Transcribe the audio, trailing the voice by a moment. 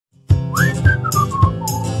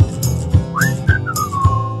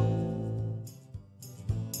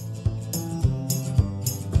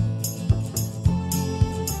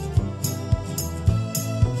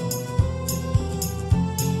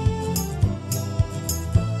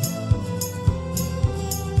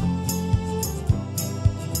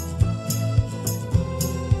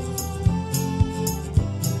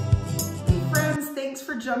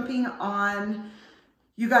jumping on,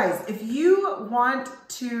 you guys, if you want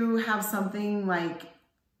to have something like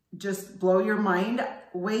just blow your mind,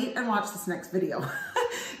 wait and watch this next video.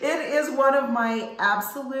 It is one of my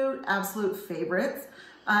absolute favorites.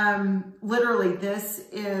 Literally,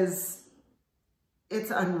 it's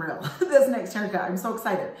unreal, this next haircut. I'm so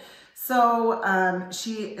excited. So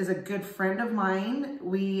she is a good friend of mine.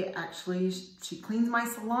 She cleans my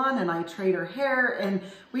salon and I trade her hair, and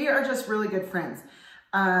we are just really good friends.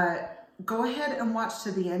 Go ahead and watch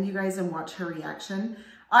to the end, you guys, and watch her reaction.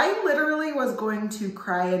 I literally was going to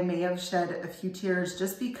cry and may have shed a few tears,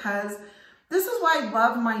 just because this is why I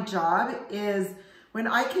love my job, is when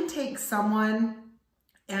I can take someone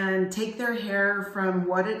and take their hair from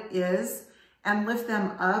what it is and lift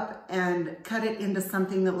them up and cut it into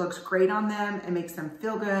something that looks great on them and makes them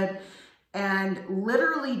feel good and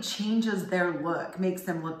literally changes their look, makes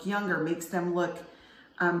them look younger, makes them look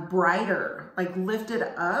brighter, like lifted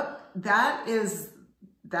up.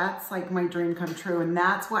 That's like my dream come true. And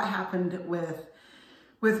that's what happened with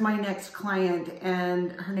my next client.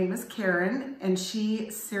 And her name is Karen. And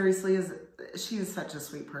she seriously she is such a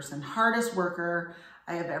sweet person. Hardest worker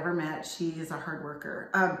I have ever met. She is a hard worker.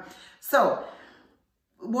 So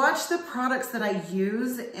watch the products that I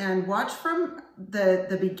use and watch from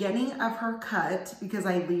the beginning of her cut, because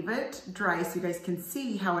I leave it dry so you guys can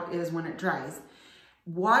see how it is when it dries.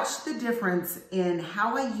 Watch the difference in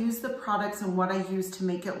how I use the products and what I use to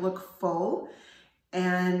make it look full.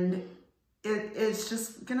 And it's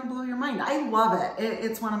just gonna blow your mind. I love it.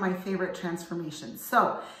 It's one of my favorite transformations.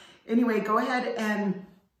 So anyway, go ahead and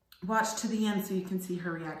watch to the end so you can see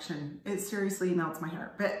her reaction. It seriously melts my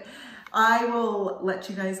heart. But I will let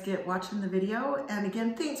you guys get watching the video. And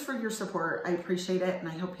again, thanks for your support. I appreciate it, and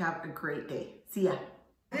I hope you have a great day. See ya.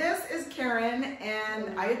 This is Karen,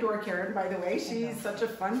 and I adore Karen, by the way. She's such a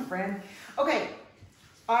fun friend. Okay,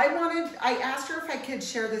 I asked her if I could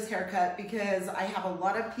share this haircut because I have a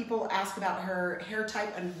lot of people ask about her hair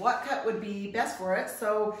type and what cut would be best for it.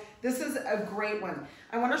 So this is a great one.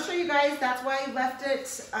 I want to show you guys, that's why I left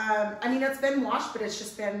it. I mean, it's been washed, but it's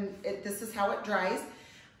just been, this is how it dries.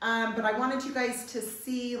 But I wanted you guys to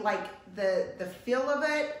see like the feel of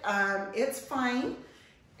it. It's fine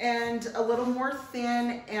and a little more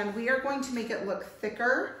thin, and we are going to make it look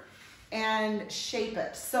thicker and shape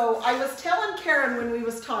it. So I was telling Karen when we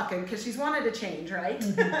was talking, because she's wanted to change, right?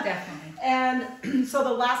 Definitely. And so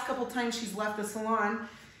the last couple times she's left the salon,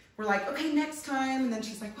 we're like, okay, next time. And then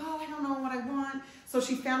she's like, oh, I don't know what I want. So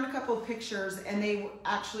she found a couple of pictures, and they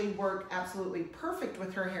actually work absolutely perfect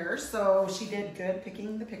with her hair. So she did good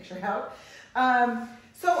picking the picture out.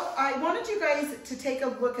 So I wanted you guys to take a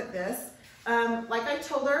look at this. Like I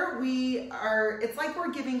told her, it's like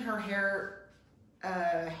we're giving her hair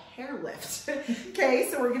a hair lift. Okay,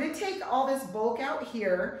 so we're gonna take all this bulk out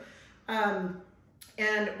here, and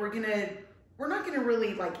we're not gonna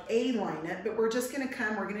really like A-line it, but we're just gonna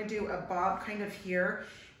we're gonna do a bob kind of here,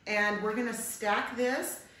 and we're gonna stack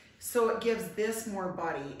this so it gives this more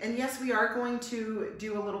body. And yes, we are going to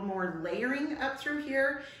do a little more layering up through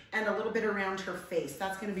here and a little bit around her face.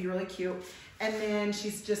 That's gonna be really cute. And then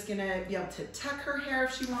she's just gonna be able to tuck her hair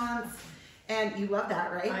if she wants. And you love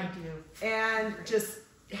that, right? I do. And just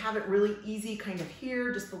have it really easy kind of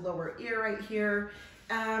here, just the lower ear right here.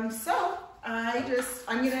 So I'm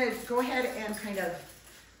gonna go ahead and kind of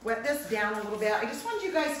wet this down a little bit. I just wanted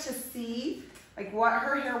you guys to see like what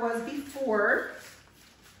her hair was before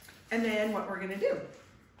and then what we're gonna do.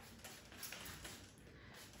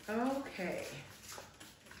 Okay.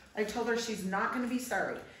 I told her she's not gonna be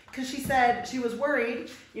sorry, because she said she was worried.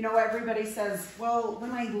 You know, everybody says, well,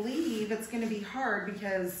 when I leave, it's gonna be hard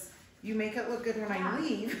because you make it look good when I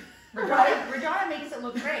leave. Regina makes it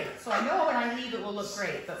look great. So I know when I leave it will look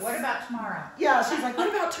great, but what about tomorrow? Yeah, she's like, what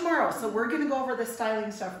about tomorrow? So we're gonna go over the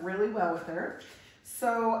styling stuff really well with her.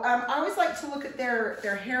 So I always like to look at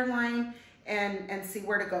their hairline and see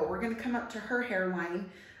where to go. We're gonna come up to her hairline.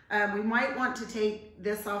 We might want to take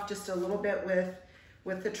this off just a little bit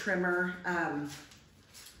with the trimmer,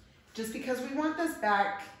 just because we want this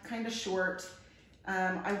back kind of short.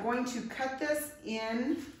 I'm going to cut this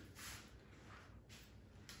in,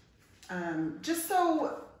 just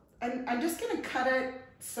so, I'm just gonna cut it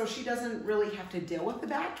so she doesn't really have to deal with the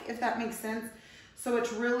back, if that makes sense. So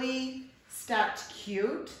it's really stacked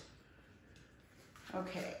cute.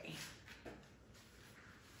 Okay.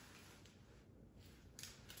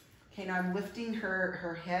 Okay, now I'm lifting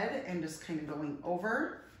her head and just kind of going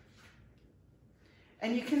over.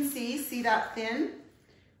 And you can see that thin?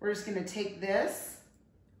 We're just gonna take this,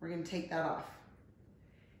 we're gonna take that off.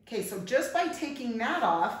 Okay, so just by taking that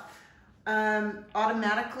off,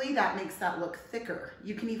 automatically that makes that look thicker.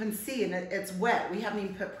 You can even see, and it's wet. We haven't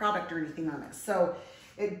even put product or anything on it. So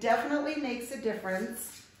it definitely makes a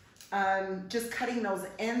difference. Just cutting those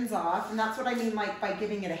ends off. And that's what I mean, like by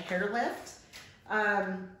giving it a hair lift.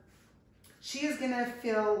 She is gonna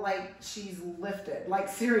feel like she's lifted, like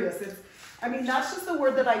serious. I mean, that's just the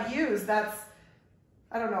word that I use. That's,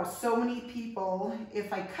 I don't know, so many people,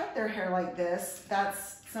 if I cut their hair like this,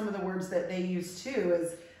 that's some of the words that they use too,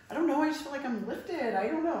 is, I don't know, I just feel like I'm lifted, I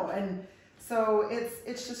don't know. And so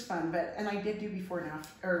it's just fun, and I did do before and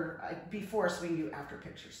after, or before, so we can do after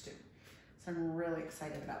pictures too. So I'm really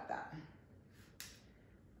excited about that.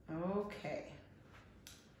 Okay.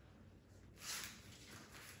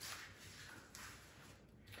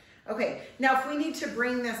 Okay, now if we need to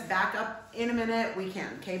bring this back up in a minute, we can,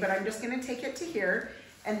 okay? But I'm just gonna take it to here,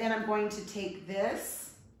 and then I'm going to take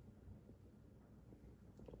this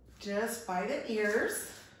just by the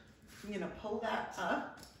ears. I'm gonna pull that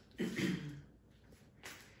up.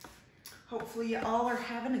 Hopefully you all are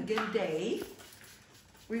having a good day.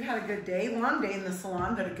 We've had a good day, long day in the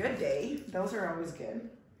salon, but a good day. Those are always good.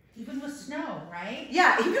 Even with snow, right?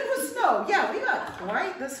 Yeah, even with snow. Yeah, we got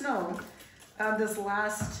quite the snow this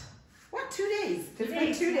last, what, 2 days? It's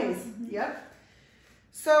been 2 days. Yep.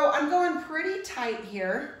 So I'm going pretty tight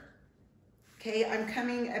here. Okay, I'm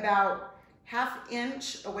coming about 1/2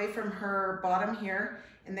 inch away from her bottom here,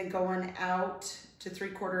 and then going out to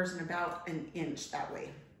 3/4 and about 1 inch that way.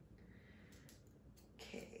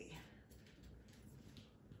 Okay.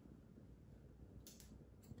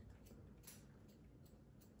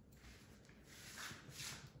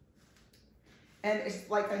 And it's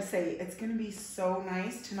like I say, it's gonna be so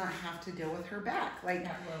nice to not have to deal with her back. Like,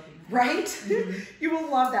 That will be nice. right? Mm-hmm. You will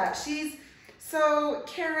love that. So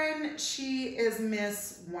Karen, she is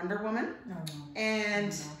Miss Wonder Woman. No.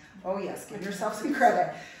 And, oh yes, give yourself some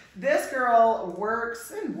credit. This girl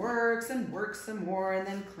works and works and works some more, and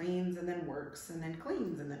then cleans and then works and then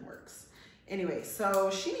cleans and then works. Anyway, so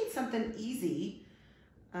she needs something easy.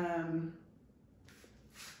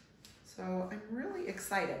 So I'm really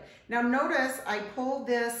excited. Now notice I pulled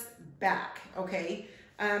this back, okay?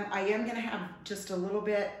 I am gonna have just a little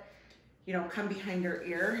bit, you know, come behind her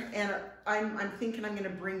ear, and I'm thinking I'm gonna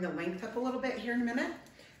bring the length up a little bit here in a minute,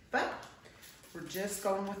 but we're just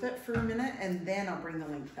going with it for a minute, and then I'll bring the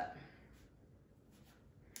length up.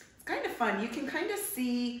 It's kind of fun. You can kind of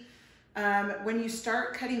see when you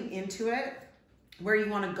start cutting into it where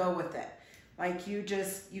you want to go with it. Like you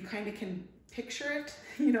kind of can picture it,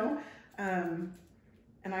 you know.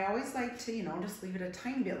 And I always like to, you know, just leave it a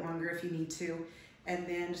tiny bit longer if you need to, and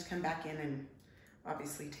then just come back in and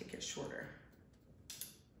obviously take it shorter.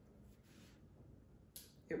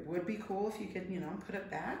 It would be cool if you could, you know, put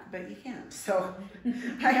it back, but you can't. So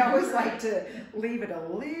I always like to leave it a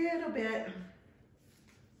little bit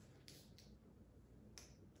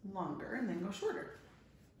longer and then go shorter.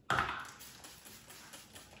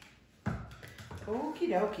 Okie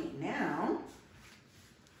dokie. Now,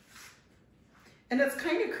 and it's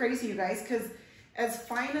kind of crazy, you guys, because as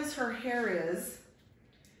fine as her hair is,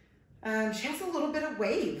 she has a little bit of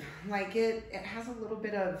wave. Like it has a little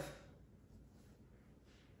bit of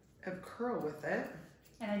curl with it.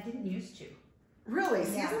 And I didn't used to. Really?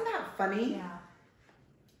 See, Yeah. isn't that funny? Yeah.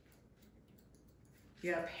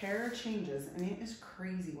 Yep, hair changes, and it is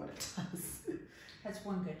crazy what it does. That's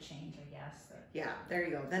one good change, I guess. Yeah, there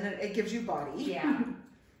you go. Then it gives you body. Yeah.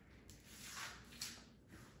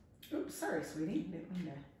 Oops, sorry, sweetie. Didn't mean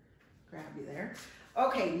to grab you there.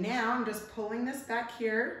 Okay, now I'm just pulling this back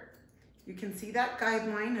here. You can see that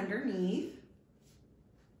guideline underneath.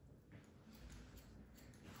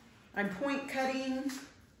 I'm point cutting.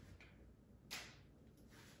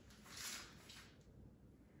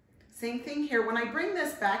 Same thing here. When I bring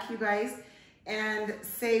this back, you guys, and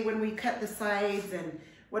say when we cut the sides and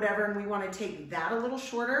whatever, and we want to take that a little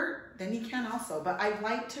shorter, then you can also. But I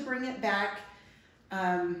like to bring it back.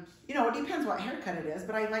 You know, it depends what haircut it is,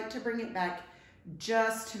 but I like to bring it back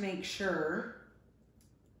just to make sure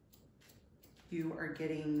you are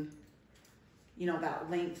getting, you know, that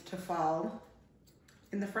length to fall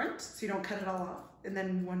in the front, so you don't cut it all off and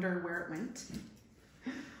then wonder where it went.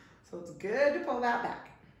 So it's good to pull that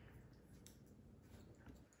back.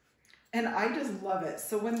 And I just love it.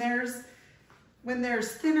 So when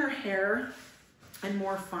there's thinner hair and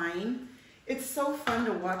more fine, it's so fun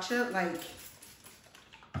to watch it, like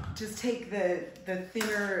just take the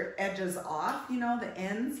thinner edges off, you know, the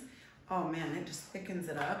ends. Oh man, it just thickens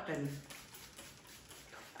it up. And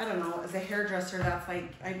I don't know, as a hairdresser, that's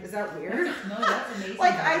like, is that weird? No, that's amazing.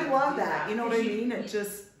 Like, I love that, you know what I mean? It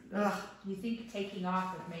just, ugh. You think taking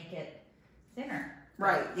off would make it thinner.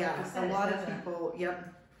 Right, yeah. Like I said, A lot of people,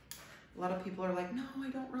 yep. A lot of people are like, no, I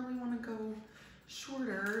don't really want to go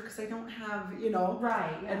shorter because I don't have, you know.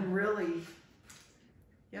 Right, yeah. And really,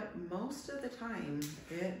 yep, most of the time,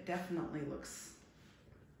 it definitely looks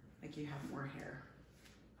like you have more hair.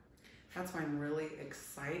 That's why I'm really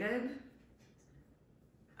excited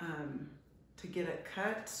to get it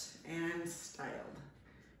cut and styled.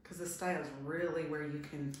 Because the style is really where you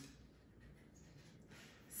can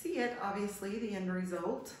see it, obviously, the end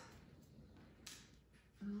result.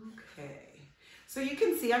 Okay, so you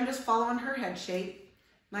can see I'm just following her head shape,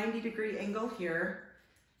 90-degree angle here.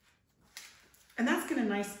 And that's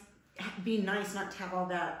gonna be nice not to have all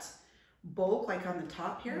that bulk like on the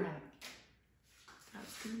top here. Right.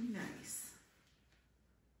 That's gonna be nice.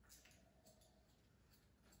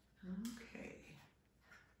 Okay.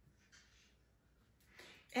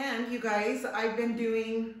 And you guys, I've been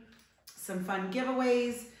doing some fun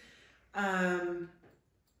giveaways.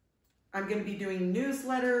 I'm going to be doing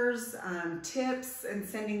newsletters, tips, and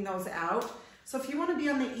sending those out. So if you want to be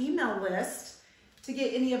on the email list to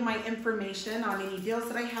get any of my information on any deals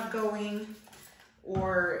that I have going,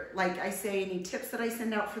 or like I say, any tips that I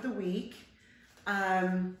send out for the week,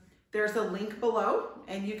 there's a link below,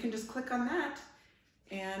 and you can just click on that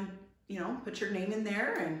and, you know, put your name in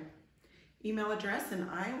there and email address, and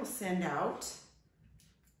I will send out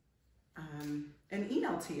an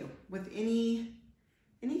email to you with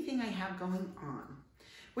anything I have going on,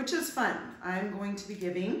 which is fun. I'm going to be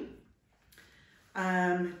giving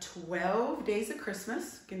 12 days of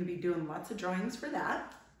Christmas. Going to be doing lots of drawings for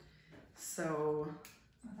that. So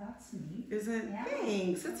that's neat.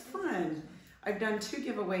 Thanks, it's fun. I've done 2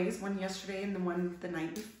 giveaways, one yesterday and the one the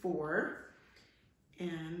night before.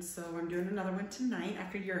 And so I'm doing another one tonight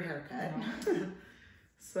after your haircut. Yeah.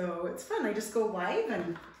 So it's fun. I just go live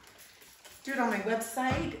and do it on my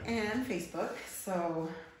website and Facebook. So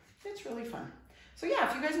it's really fun. So yeah,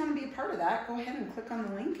 if you guys want to be a part of that, go ahead and click on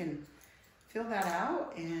the link and fill that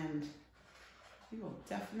out, and we will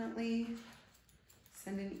definitely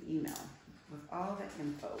send an email with all the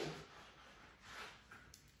info.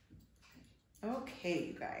 Okay,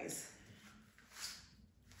 you guys.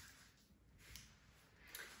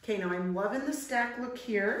 Okay, now I'm loving the stack look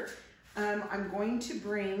here. I'm going to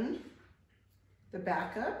bring the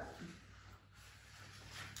back up,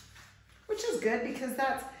 which is good because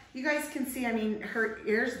that's, you guys can see, I mean, her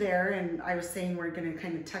ear's there, and I was saying we're gonna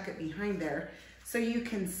kind of tuck it behind there. So you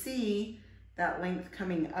can see that length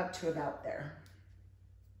coming up to about there.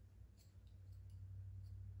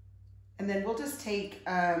 And then we'll just take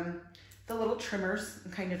the little trimmers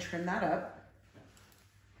and kind of trim that up.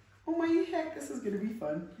 Oh my heck, this is gonna be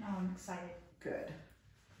fun. Oh, I'm excited. Good.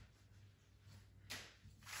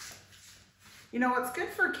 You know, it's good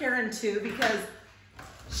for Karen too, because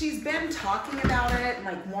she's been talking about it and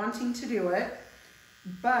like wanting to do it,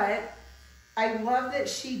 but I love that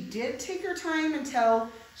she did take her time until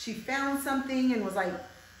she found something and was like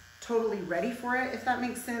totally ready for it, if that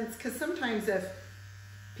makes sense. Because sometimes if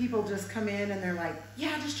people just come in and they're like,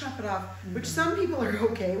 yeah, just chop it off, which some people are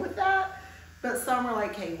okay with that, but some are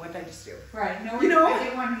like, hey, what did I just do? Right, no, you know? I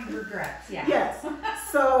didn't want any regrets, yeah. Yes,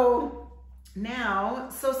 so now,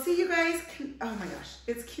 so see you guys, oh my gosh,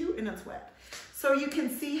 it's cute and it's wet. So you can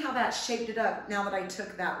see how that shaped it up now that I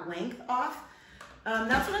took that length off.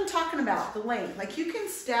 That's what I'm talking about, the length. Like you can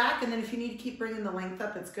stack, and then if you need to keep bringing the length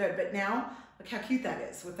up, it's good. But now, look how cute that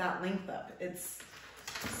is with that length up. It's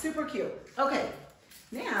super cute. Okay,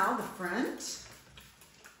 now the front.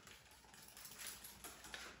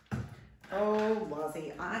 Oh,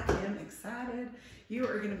 Lozzie, I am excited. You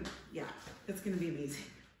are gonna, yeah, it's gonna be amazing.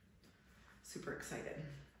 Super excited.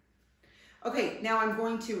 Okay, now I'm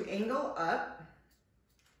going to angle up.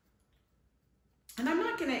 And I'm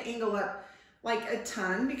not gonna angle up like a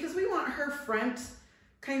ton because we want her front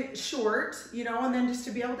kind of short, you know, and then just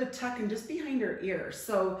to be able to tuck and just behind her ear.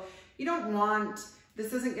 So you don't want,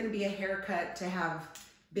 this isn't gonna be a haircut to have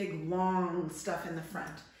big long stuff in the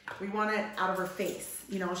front. We want it out of her face.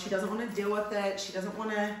 You know, she doesn't wanna deal with it. She doesn't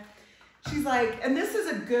wanna, she's like, and this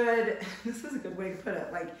is a good way to put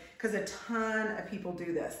it, like, cause a ton of people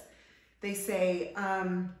do this. They say,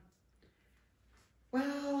 well,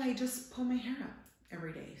 I just pull my hair up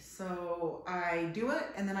every day. So I do it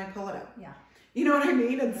and then I pull it up. Yeah. You know what I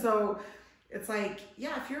mean? And so it's like,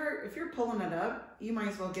 yeah, if you're pulling it up, you might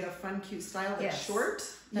as well get a fun, cute style that's short,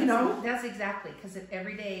 you know? That's exactly, because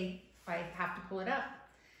every day I have to pull it up.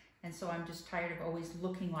 And so I'm just tired of always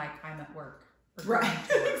looking like I'm at work. Right,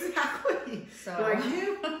 exactly. So you're like,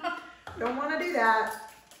 nope, don't want to do that.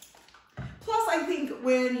 Plus, I think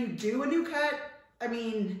when you do a new cut, I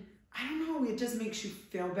mean, I don't know, it just makes you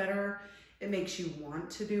feel better. It makes you want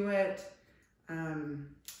to do it.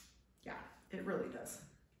 Yeah, it really does.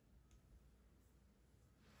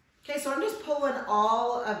 Okay, so I'm just pulling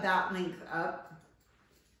all of that length up.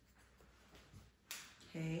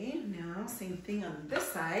 Okay, now same thing on this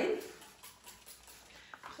side.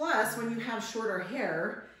 Plus, when you have shorter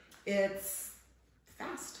hair, it's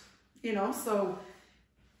fast, you know, so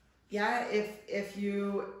yeah, if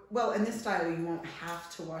you, well, in this style, you won't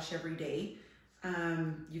have to wash every day.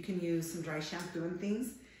 You can use some dry shampoo and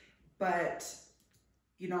things, but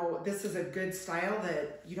you know, this is a good style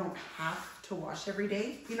that you don't have to wash every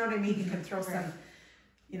day. You know what I mean? You can throw some,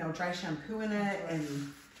 you know, dry shampoo in it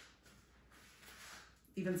and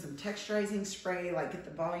even some texturizing spray, like get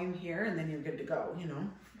the volume here, and then you're good to go, you know?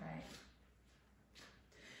 Right.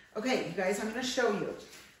 Okay, you guys, I'm gonna show you.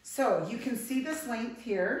 So you can see this length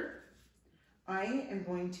here. I am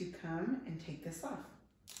going to come and take this off.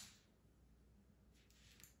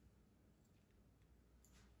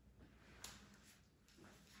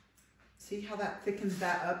 See how that thickens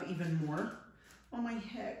that up even more? Oh my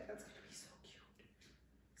heck, that's gonna be so cute.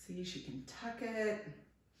 See, she can tuck it.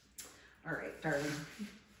 All right, darling,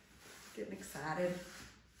 getting excited.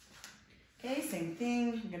 Okay, same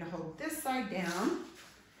thing. I'm gonna hold this side down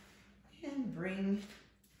and bring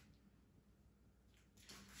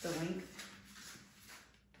the length.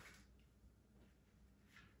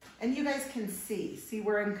 And you guys can see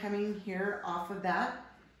where I'm coming here off of that?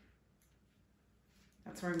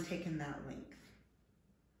 That's where I'm taking that length.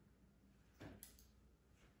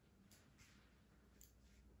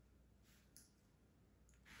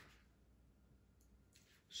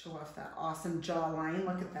 Show off that awesome jawline,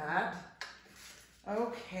 look at that.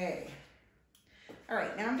 Okay. All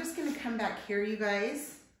right, now I'm just gonna come back here, you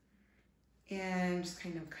guys, and just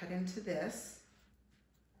kind of cut into this.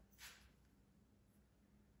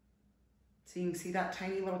 So you can see that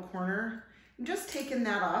tiny little corner. I'm just taking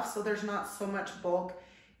that off so there's not so much bulk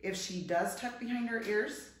if she does tuck behind her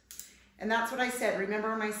ears. And that's what I said.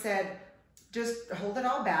 Remember when I said, just hold it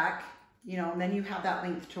all back, you know, and then you have that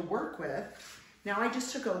length to work with. Now I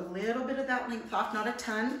just took a little bit of that length off, not a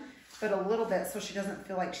ton, but a little bit so she doesn't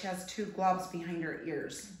feel like she has two globs behind her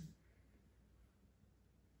ears.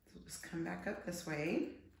 So just come back up this way.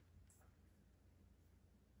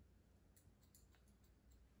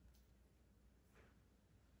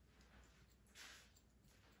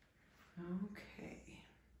 Okay.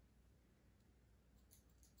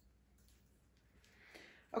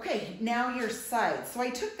 Okay, now your sides. So I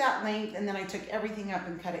took that length and then I took everything up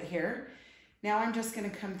and cut it here. Now I'm just gonna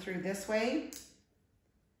come through this way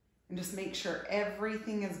and just make sure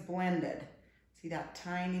everything is blended. See that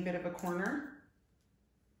tiny bit of a corner?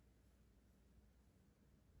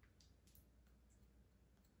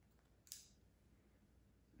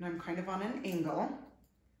 And I'm kind of on an angle.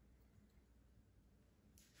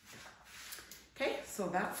 Okay, so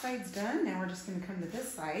that side's done. Now we're just gonna come to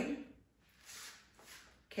this side.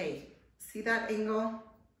 Okay, see that angle?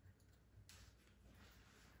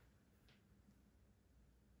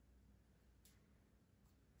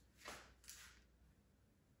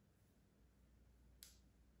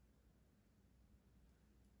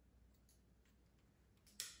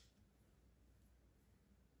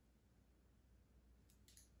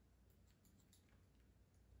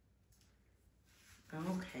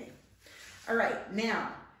 Okay. All right,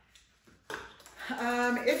 now,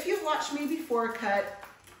 if you've watched me before cut,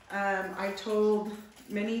 I told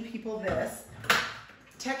many people this,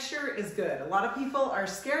 texture is good. A lot of people are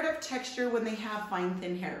scared of texture when they have fine,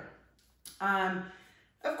 thin hair.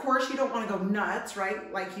 Of course, you don't want to go nuts,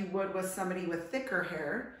 right? Like you would with somebody with thicker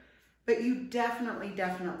hair, but you definitely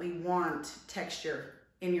want texture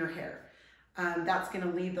in your hair. That's going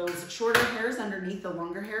to leave those shorter hairs underneath the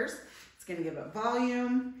longer hairs. It's going to give it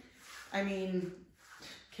volume. I mean,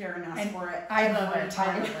 Karen asked for it. I love it.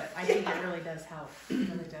 I love it. I think it really does help. It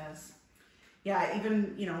really does. Yeah,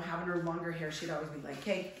 even, you know, having her longer hair, she'd always be like,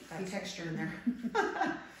 hey, got texture in there.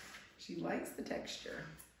 She likes the texture.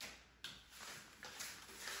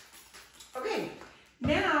 Okay,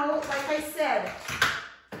 now, like I said,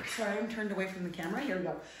 sorry, I'm turned away from the camera. Here we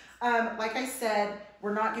go. Like I said,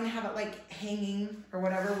 we're not going to have it like hanging or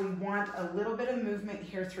whatever. We want a little bit of movement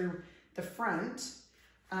here through the front.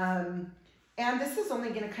 And this is only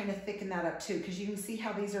going to kind of thicken that up too, because you can see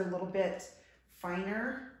how these are a little bit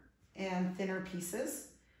finer and thinner pieces.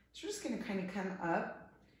 So we're just going to kind of come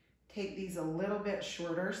up, take these a little bit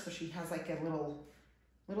shorter so she has like a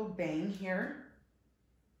little bang here.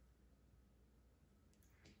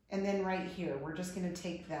 And then right here, we're just going to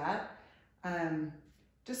take that,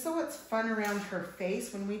 just so it's fun around her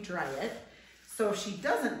face when we dry it. So if she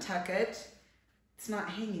doesn't tuck it, it's not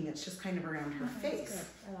hanging, it's just kind of around her face. Good.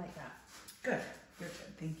 I like that. Good, good,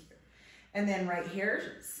 thank you. And then right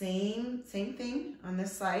here, same thing on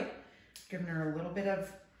this side. Giving her a little bit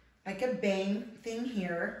of like a bang thing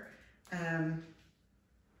here.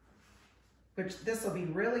 Which this will be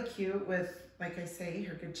really cute with, like I say,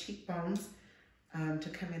 her good cheekbones to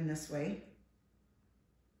come in this way.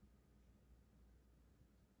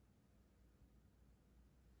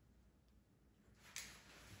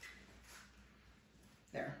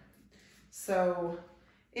 There. So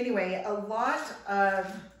anyway, a lot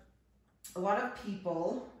of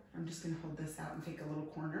people, I'm just gonna hold this out and take a little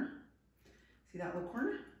corner. See that little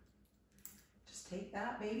corner? Just take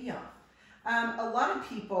that baby off. A lot of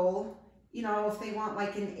people, you know, if they want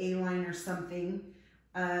like an A-line or something,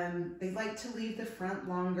 they like to leave the front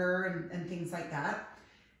longer and things like that.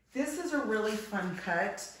 This is a really fun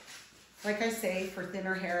cut. Like I say, for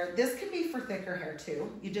thinner hair. This can be for thicker hair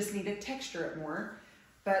too. You just need to texture it more.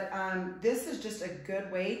 But this is just a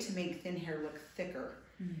good way to make thin hair look thicker.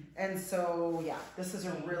 Mm-hmm. And so, yeah, this is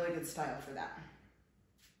a really good style for that.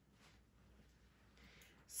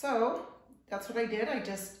 So that's what I did. I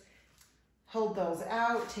just hold those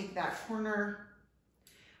out, take that corner.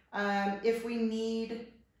 If we need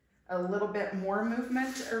a little bit more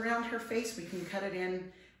movement around her face, we can cut it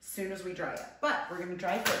in as soon as we dry it. But we're gonna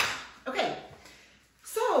dry it first. Okay,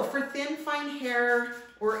 so for thin, fine hair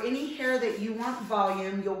or any hair that you want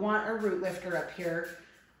volume, you'll want a root lifter up here.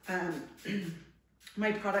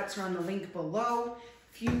 My products are on the link below.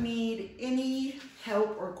 If you need any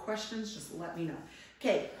help or questions, just let me know.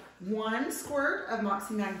 Okay, 1 squirt of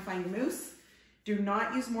Moxie Magnifying Mousse. Do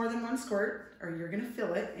not use more than 1 squirt or you're gonna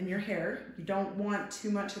fill it in your hair. You don't want too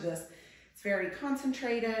much of this. It's very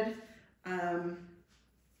concentrated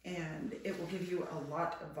and it will give you a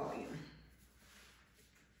lot of volume.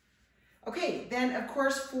 Okay, then of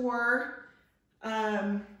course for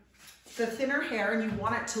the thinner hair and you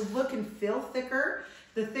want it to look and feel thicker,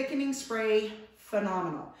 the thickening spray,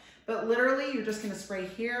 phenomenal. But literally you're just gonna spray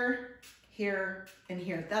here, here, and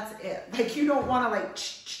here. That's it. Like you don't wanna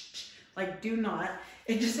like do not.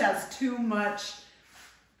 It just has too much,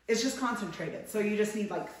 it's just concentrated. So you just need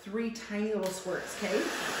like 3 tiny little squirts, okay?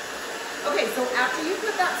 Okay, so after you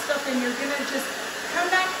put that stuff in, you're gonna just come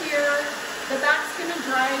back here. The back's gonna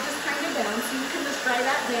dry just kind of down, so you can just dry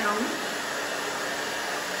that down.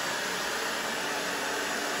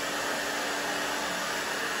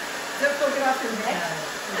 Does it feel good off your neck?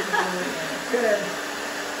 Yeah, good.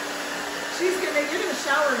 You're gonna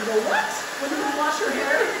shower and go, what? When you wash your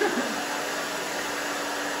hair?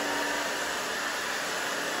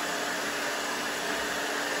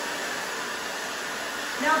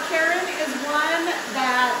 Now Karen is one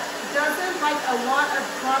that doesn't like a lot of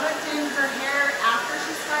product in her hair after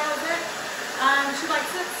she styles it. She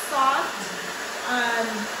likes it soft.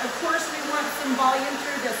 Of course we want some volume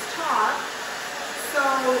through this top. So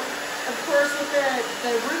of course with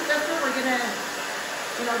the root lifter we're gonna,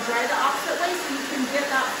 you know, dry the opposite way so you can get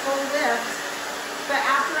that full lift. But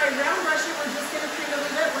after I round brush it, we're just gonna kind of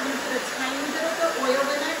leave it. We're gonna put a tiny bit of the oil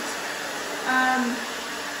in it.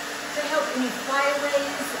 To help any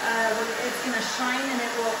flyaways, it's going to shine and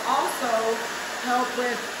it will also help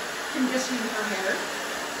with conditioning her hair.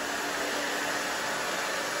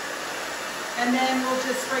 And then we'll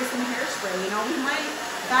just spray some hairspray. You know, we might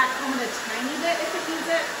backcomb it a tiny bit if it needs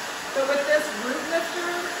it, but with this root lifter,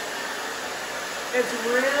 it's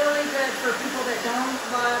really good for people that don't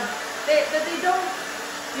love, that they don't,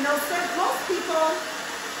 you know, so most people,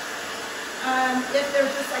 if they're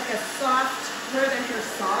just like a soft, where their hair's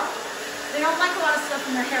soft, they don't like a lot of stuff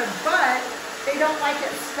in their hair, but they don't like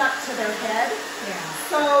it stuck to their head. Yeah.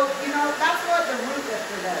 So, you know, that's what the root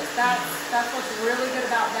lifter does. That's what's really good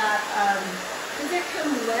about that, because it can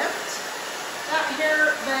lift that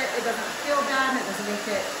hair, but it doesn't feel bad, and it doesn't make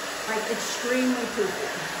it like extremely poofy.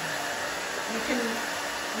 You can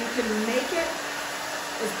make it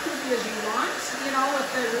as poofy as you want, you know, with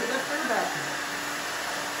the root lifter, but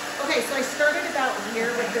okay, so I started about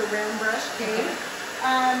here with the round brush, okay?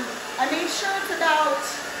 I made sure it's about,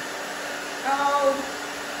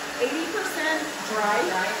 80% dry.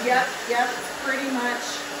 Yep, it's pretty much.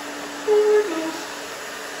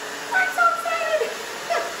 I'm so excited.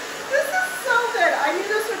 This is so good. I knew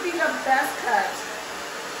this would be the best cut.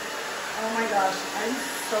 Oh my gosh, I'm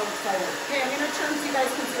so excited. Okay, I'm gonna turn so you guys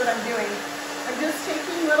can see what I'm doing. I'm just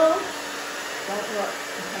taking little, don't look.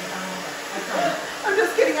 I'm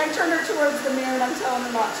just kidding. I turned her towards the mirror and I'm telling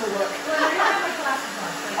her not to look. Well, I don't have my glasses on.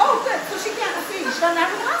 Oh, good. So she can't see. She doesn't have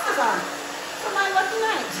her glasses on. So my lucky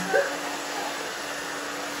night.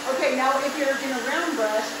 Okay, now if you're gonna round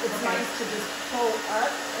brush, it's nice to just pull up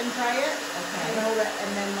and dry it. Okay. And hold it and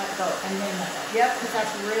then let go. And then let go. Yep, because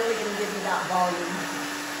that's really gonna give you that volume.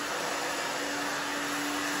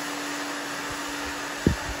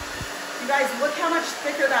 You guys, look how much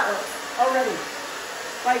thicker that looks already.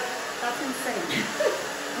 Like, that's insane.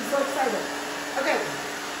 I'm so excited. Okay,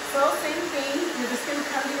 so same thing. You're just gonna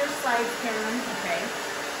come to your side, Karen. Okay.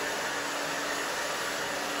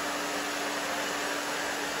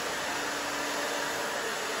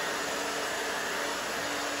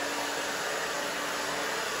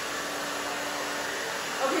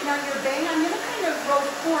 Okay, now your bang, I'm gonna kind of roll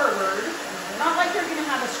forward. Not like you're gonna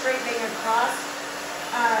have a straight bang across.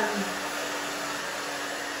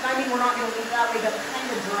 I mean, we're not going to leave it that way, but kind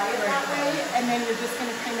of dry it that way, and then you're just going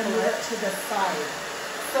to kind of move it to the side.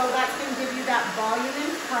 So that's going to give you that volume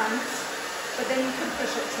in front, but then you can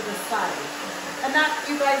push it to the side. And that,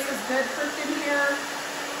 you guys, is good for thin hair.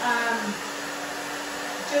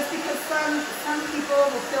 Just because some people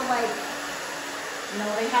will feel like, you know,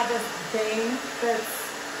 they have this bang that's,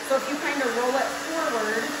 so if you kind of roll it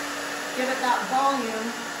forward, give it that volume,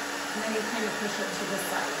 and then you kind of push it to the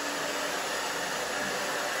side.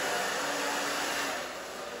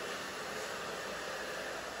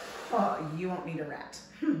 Oh, you won't need a rat.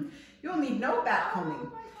 You'll need no back combing.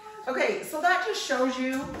 Okay, so that just shows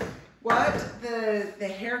you what the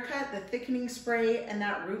haircut, the thickening spray, and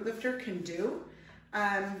that root lifter can do.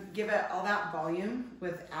 Give it all that volume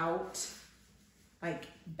without like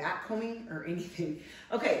back combing or anything.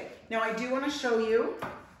 Okay, now I do want to show you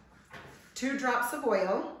 2 drops of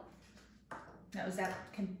oil. Now, is that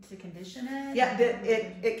to condition it? Yeah,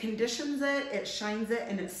 it conditions it, it shines it,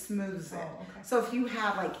 and it smooths it. Oh, okay. So if you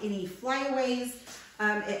have like any flyaways,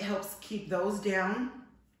 it helps keep those down.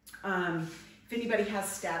 If anybody has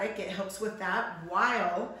static, it helps with that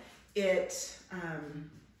while it,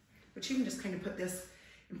 but you can just kind of put this,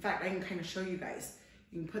 in fact, I can kind of show you guys.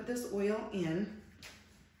 You can put this oil in.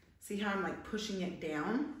 See how I'm like pushing it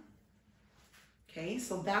down? Okay,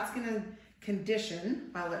 so that's gonna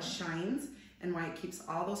condition while it shines and why it keeps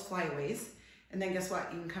all those flyaways. And then guess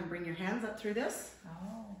what? You can come bring your hands up through this.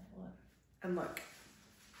 Oh, look. And look,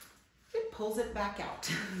 it pulls it back out.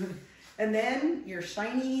 And then you're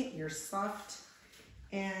shiny, you're soft,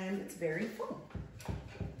 and it's very full.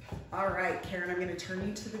 All right, Karen, I'm gonna turn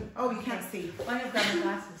you to the, oh, you can't see. Let me grab my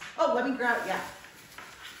glasses. Oh, let me grab, yeah.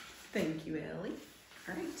 Thank you, Ellie.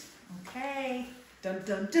 All right. Okay. Dun,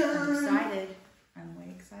 dun, dun. I'm excited. I'm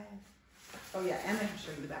way excited. Oh yeah, and I can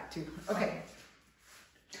show you the back too. Okay.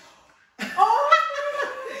 Oh,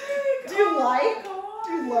 do you like? gosh.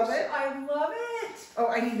 Do you love it? I love it. Oh,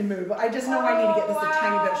 I need to move. I just know I need to get this a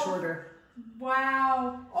tiny bit shorter.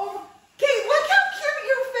 Wow. Oh, Kate, look how cute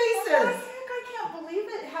your face oh is. heck, I can't believe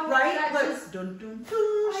it. How Right? that Look, just, dun, dun,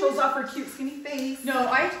 dun. Shows off her cute skinny face. no,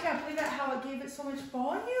 I can't believe that how it gave it so much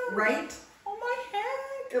volume. Right? Oh my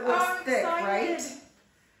heck. It looks I'm thick, excited. right?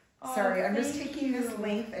 Oh, Sorry, I'm just thank taking you. this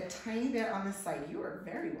length a tiny bit on the side. You are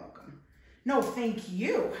very welcome. No, thank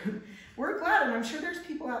you. We're glad, and I'm sure there's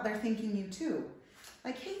people out there thanking you too.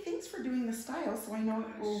 Like, hey, thanks for doing the style, so I know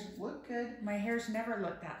it will look good. My hair's never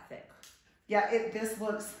looked that thick. Yeah, this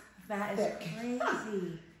looks That is thick.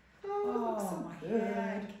 crazy. Oh, it looks so my good.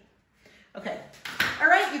 heck. Okay. All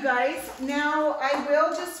right, you guys. Now I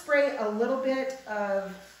will just spray a little bit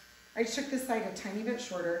of, I took this side a tiny bit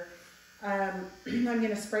shorter. I'm going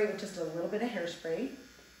to spray with just a little bit of hairspray.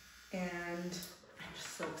 And I'm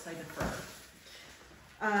just so excited for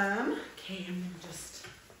it. Okay, I'm going to just,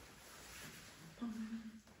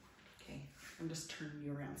 okay, I'm just turning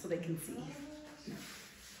you around so they can see.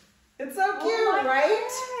 It's so cute, Oh my right?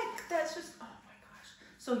 heck. That's just, oh my gosh.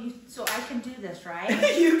 So I can do this, right?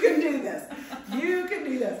 You can do this. You can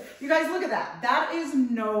do this. You guys, look at that. That is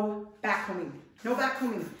no back combing. No back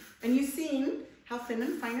combing. And you've seen how thin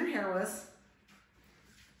and fine her hair was.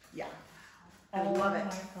 Yeah. I love it.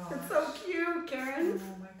 My gosh. It's so cute, Karen.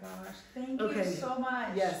 Oh my gosh. Thank Okay. you so much.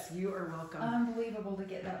 Yes, you are welcome. Unbelievable to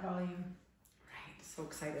get that volume. Right. So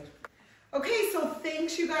excited. Okay, so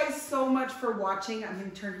thanks you guys so much for watching. I'm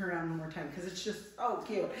going to turn her around one more time because it's just so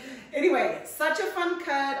cute. Anyway, such a fun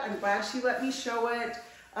cut. I'm glad she let me show it.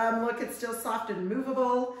 Look, it's still soft and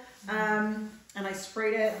movable. And I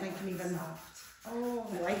sprayed it and I can even... Oh,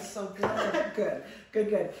 right? so good. Good, good,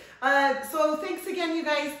 good. So thanks again, you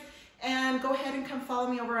guys. And go ahead and come follow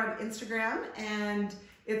me over on Instagram. And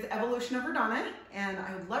it's Evolution of Verdana. And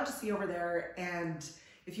I would love to see you over there. And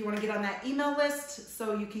if you want to get on that email list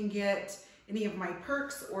so you can get any of my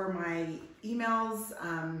perks or my emails,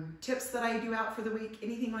 tips that I do out for the week,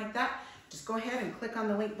 anything like that, just go ahead and click on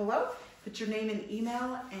the link below put your name and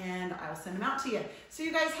email, and I'll send them out to you. So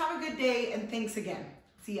you guys have a good day, and thanks again.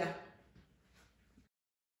 See ya.